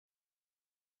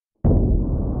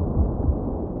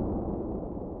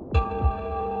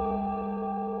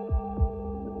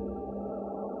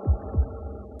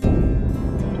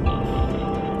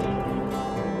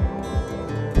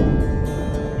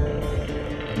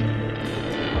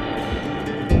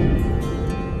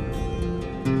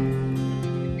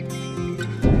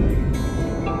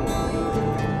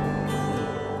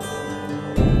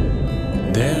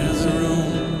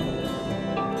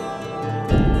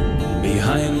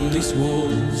behind these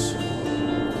walls.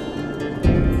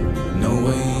 No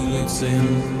way leads in.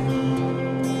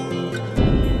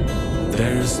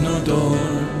 There's no door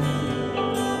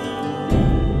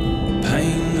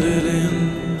painted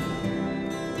in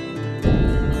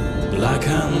black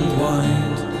and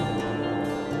white,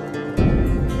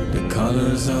 the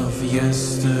colors of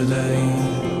yesterday.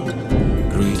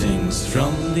 Greetings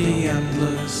from the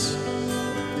endless.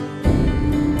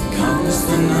 Comes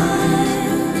the night,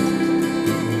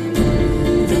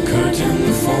 the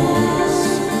curtain falls.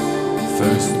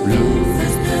 First blue,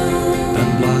 then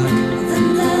black,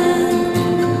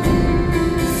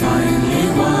 finally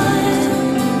white.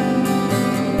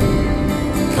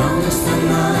 Comes the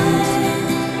night,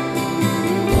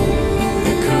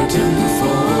 the curtain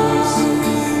falls.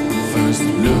 First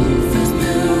blue,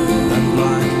 then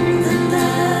black,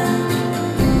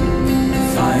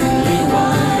 finally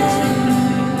white.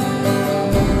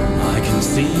 I can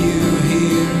see you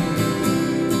here.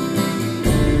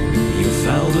 You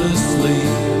fell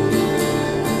asleep.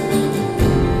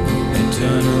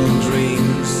 Eternal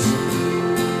dreams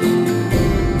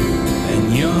in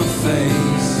your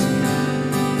face.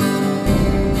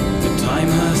 The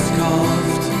time has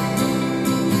carved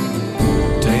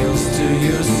tales to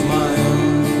your smile.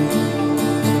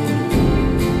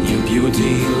 Your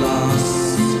beauty lasts,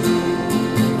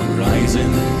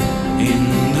 rising in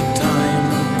the time.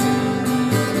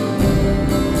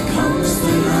 Comes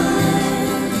the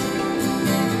night,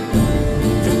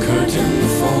 the curtain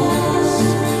falls.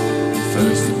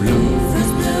 First blue,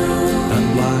 then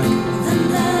black,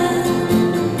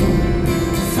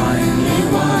 finally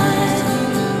white.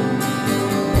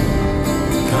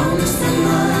 Comes the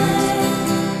night,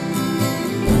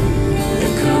 the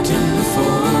curtain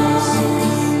falls.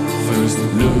 First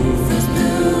blue,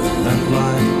 then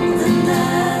black,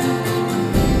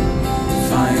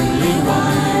 finally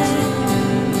white.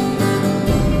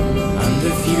 And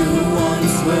if you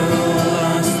once will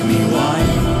ask me why,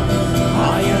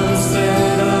 I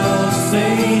said I'll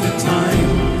say the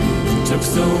time. It took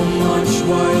so much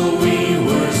while we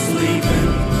were sleeping,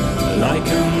 like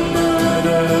a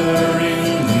murder in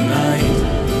the night.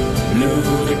 Blew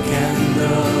the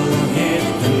candle, hit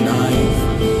the knife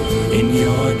in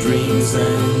your dreams,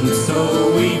 and so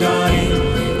we died.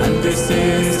 And this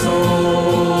is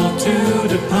all to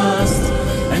the past,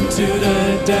 and to the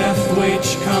death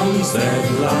which comes at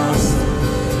last.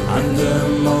 And the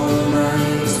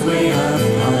moments we have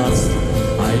passed,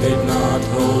 I did not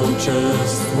hold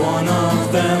just one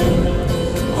of them.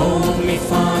 Hold me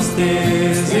fast,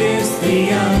 this is the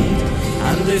end.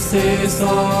 And this is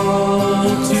all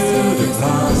to the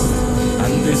past.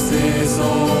 And this is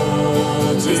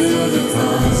all to the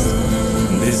past.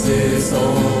 This is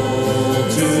all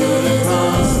to the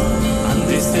past. And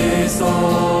this is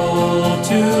all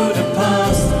to the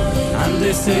past. And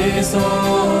this is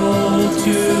all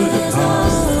to the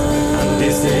past. And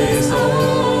this is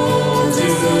all to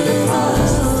the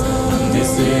past. And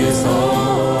this is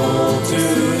all to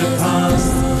the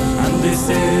past. And this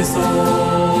is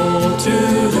all to